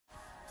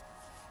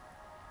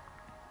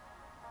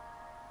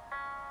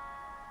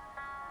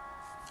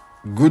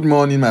Good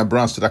morning, my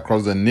brothers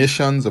across the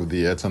nations of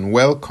the earth, and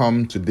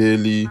welcome to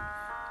Daily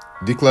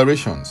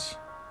Declarations.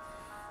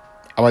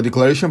 Our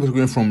declaration is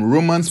going from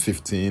Romans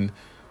 15,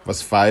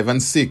 verse 5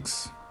 and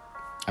 6,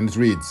 and it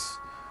reads,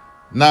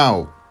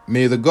 "Now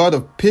may the God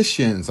of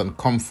patience and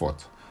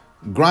comfort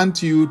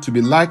grant you to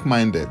be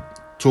like-minded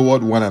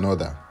toward one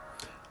another,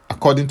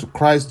 according to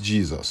Christ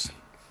Jesus,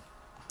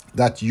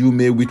 that you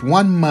may with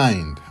one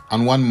mind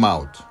and one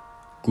mouth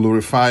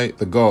glorify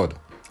the God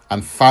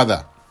and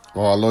Father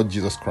of our Lord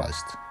Jesus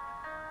Christ."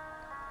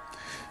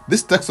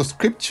 This text of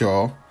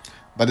scripture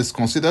that is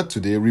considered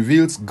today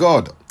reveals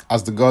God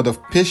as the God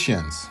of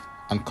patience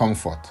and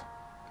comfort.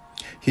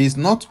 He is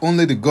not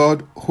only the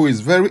God who is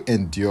very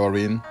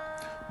enduring,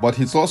 but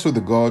he's also the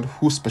God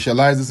who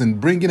specializes in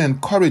bringing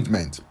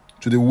encouragement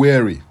to the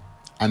weary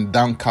and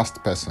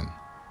downcast person.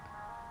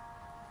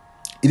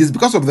 It is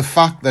because of the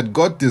fact that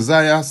God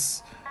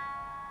desires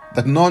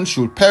that none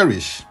should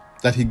perish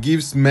that he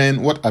gives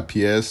men what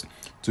appears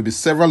to be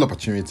several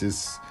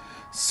opportunities,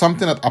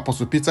 something that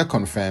Apostle Peter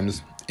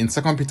confirms in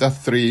 2 Peter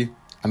 3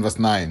 and verse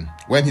 9,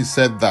 when he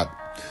said that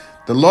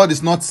the Lord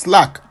is not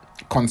slack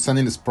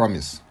concerning his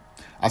promise,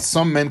 as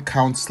some men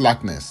count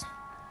slackness,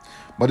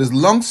 but is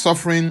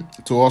long-suffering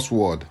to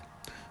usward,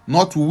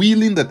 not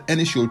willing that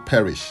any should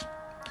perish,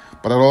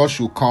 but that all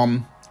should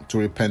come to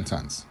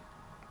repentance.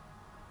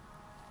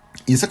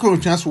 In 2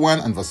 Corinthians 1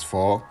 and verse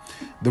 4,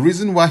 the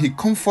reason why he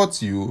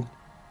comforts you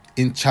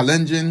in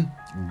challenging,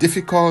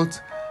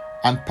 difficult,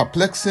 and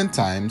perplexing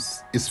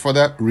times is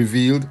further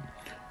revealed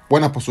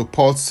when Apostle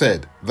Paul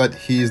said that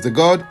he is the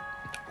God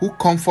who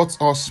comforts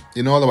us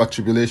in all our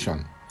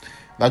tribulation,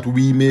 that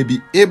we may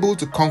be able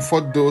to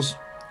comfort those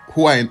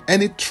who are in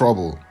any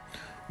trouble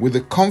with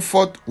the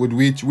comfort with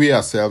which we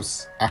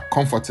ourselves are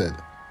comforted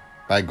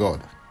by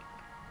God.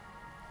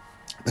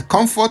 The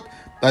comfort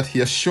that he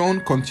has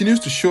shown, continues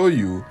to show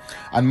you,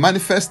 and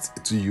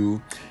manifest to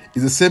you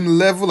is the same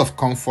level of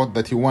comfort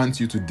that he wants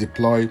you to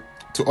deploy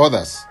to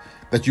others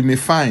that you may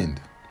find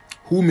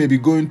who may be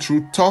going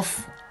through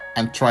tough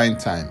and trying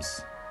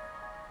times.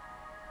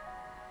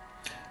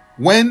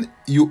 When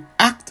you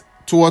act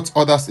towards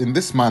others in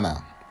this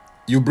manner,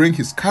 you bring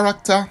his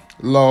character,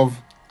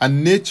 love,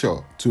 and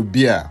nature to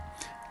bear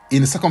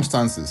in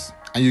circumstances,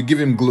 and you give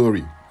him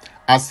glory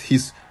as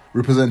his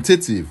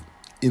representative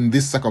in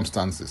these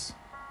circumstances.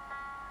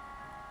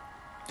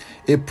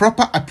 A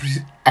proper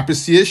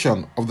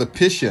appreciation of the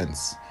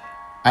patience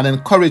and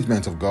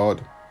encouragement of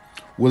God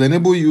will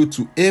enable you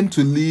to aim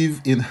to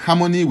live in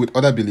harmony with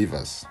other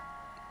believers.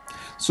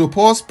 So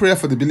Paul's prayer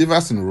for the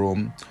believers in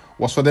Rome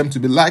was for them to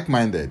be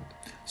like-minded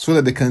so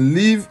that they can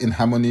live in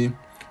harmony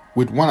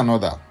with one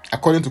another,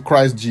 according to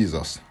Christ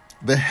Jesus,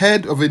 the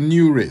head of a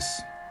new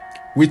race,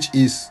 which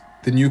is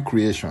the new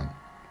creation.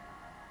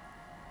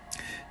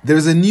 There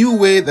is a new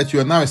way that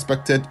you are now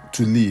expected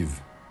to live.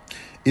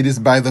 It is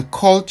by the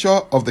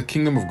culture of the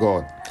kingdom of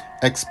God,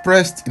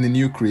 expressed in the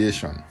new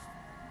creation.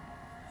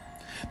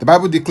 The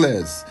Bible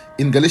declares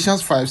in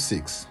Galatians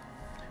 5:6,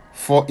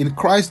 "For in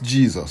Christ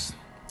Jesus,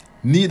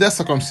 neither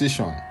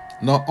circumcision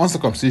nor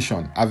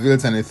uncircumcision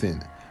avails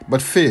anything,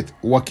 but faith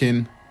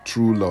working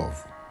through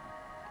love."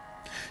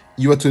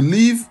 You are to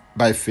live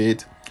by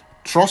faith,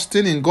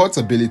 trusting in God's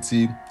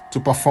ability to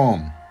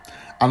perform,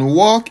 and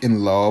walk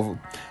in love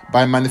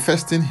by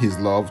manifesting his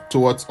love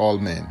towards all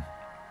men.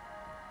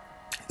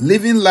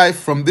 Living life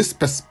from this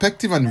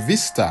perspective and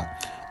vista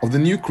of the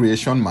new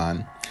creation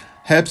man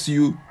helps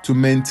you to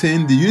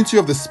maintain the unity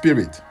of the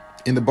Spirit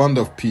in the bond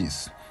of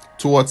peace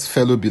towards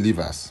fellow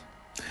believers.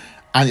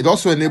 And it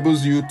also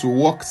enables you to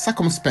walk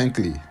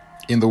circumspectly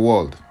in the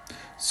world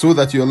so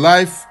that your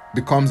life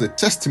becomes a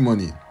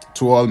testimony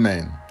to all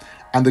men,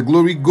 and the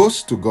glory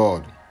goes to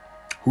God,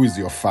 who is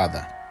your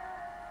Father.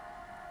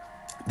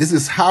 This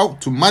is how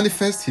to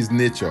manifest his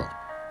nature,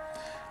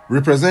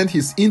 represent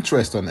his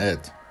interest on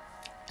earth,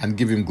 and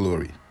give him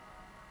glory.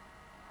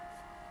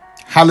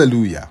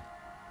 Hallelujah.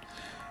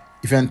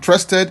 If you're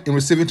interested in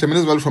receiving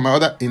tremendous value from my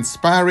other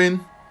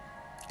inspiring,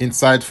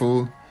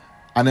 insightful,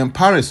 and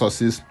empowering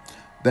resources,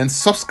 then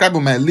subscribe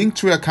on my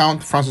Linktree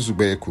account, Francis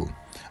Ubeku.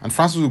 And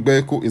Francis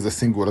Ubeku is a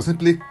single word.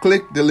 Simply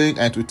click the link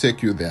and it will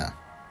take you there.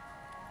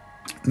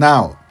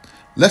 Now,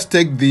 let's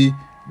take the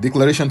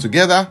declaration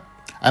together,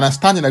 and I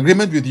stand in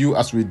agreement with you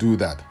as we do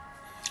that.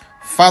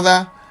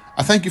 Father,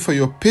 I thank you for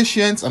your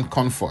patience and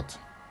comfort.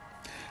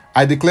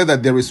 I declare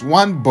that there is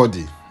one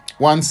body,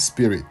 one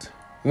spirit,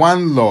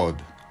 one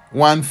Lord,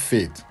 one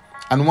faith,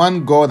 and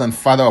one God and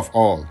Father of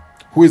all,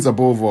 who is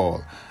above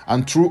all,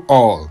 and through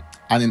all,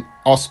 and in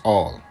us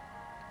all.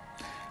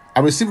 I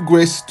receive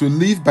grace to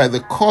live by the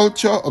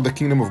culture of the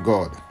kingdom of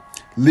God,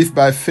 live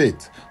by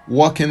faith,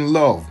 walk in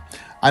love,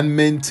 and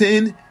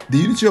maintain the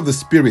unity of the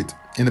Spirit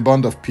in the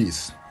bond of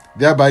peace,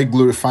 thereby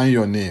glorifying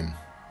your name.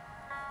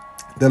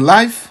 The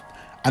life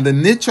and the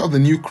nature of the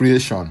new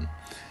creation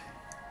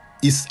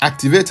is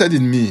activated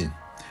in me,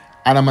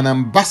 and I'm an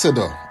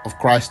ambassador of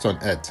Christ on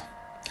earth.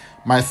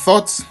 My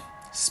thoughts,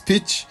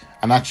 speech,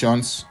 and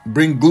actions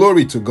bring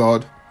glory to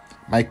God,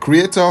 my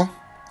Creator,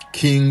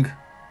 King,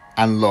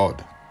 and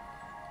Lord.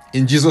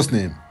 In Jesus'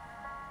 name,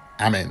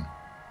 Amen.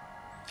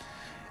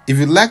 If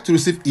you'd like to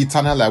receive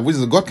eternal life, which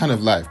is a God kind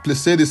of life, please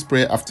say this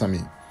prayer after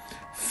me.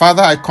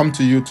 Father, I come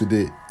to you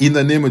today in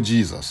the name of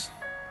Jesus.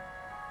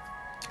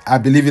 I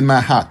believe in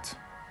my heart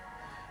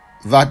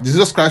that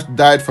Jesus Christ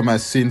died for my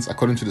sins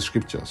according to the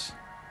scriptures.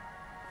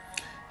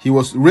 He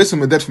was raised from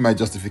the dead for my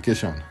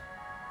justification.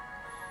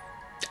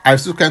 I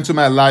receive Christ into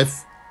my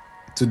life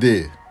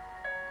today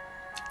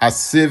as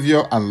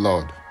Savior and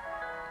Lord.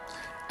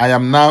 I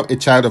am now a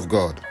child of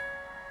God.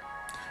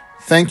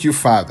 Thank you,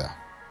 Father.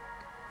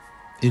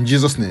 In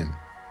Jesus' name,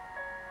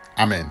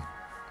 amen.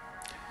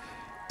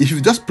 If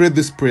you've just prayed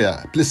this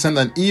prayer, please send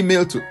an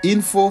email to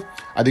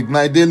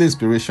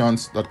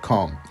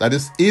info@ignitedailyinspirations.com. That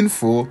is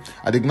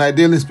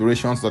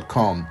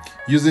info@ignitedailyinspirations.com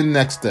using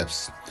next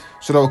steps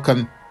so that we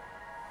can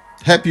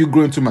help you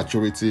grow into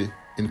maturity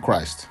in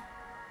Christ.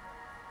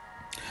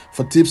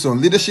 For tips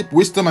on leadership,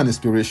 wisdom, and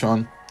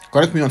inspiration,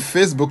 connect me on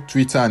Facebook,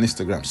 Twitter, and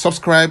Instagram.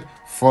 Subscribe,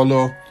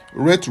 follow,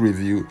 rate,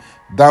 review,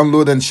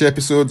 download, and share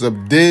episodes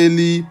of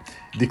Daily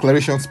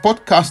Declarations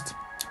podcast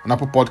on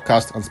Apple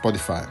Podcast and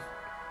Spotify.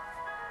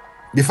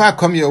 Before I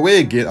come your way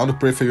again, I want to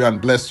pray for you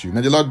and bless you.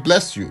 May the Lord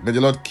bless you. May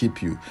the Lord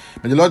keep you.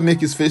 May the Lord make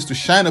his face to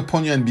shine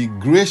upon you and be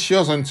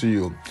gracious unto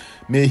you.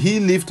 May he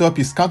lift up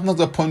his countenance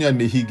upon you and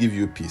may he give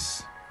you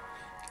peace.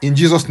 In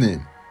Jesus'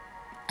 name,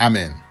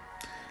 amen.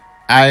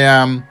 I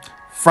am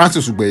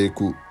Francis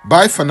Ubeyeku.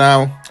 Bye for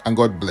now and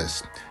God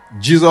bless.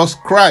 Jesus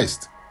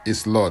Christ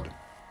is Lord.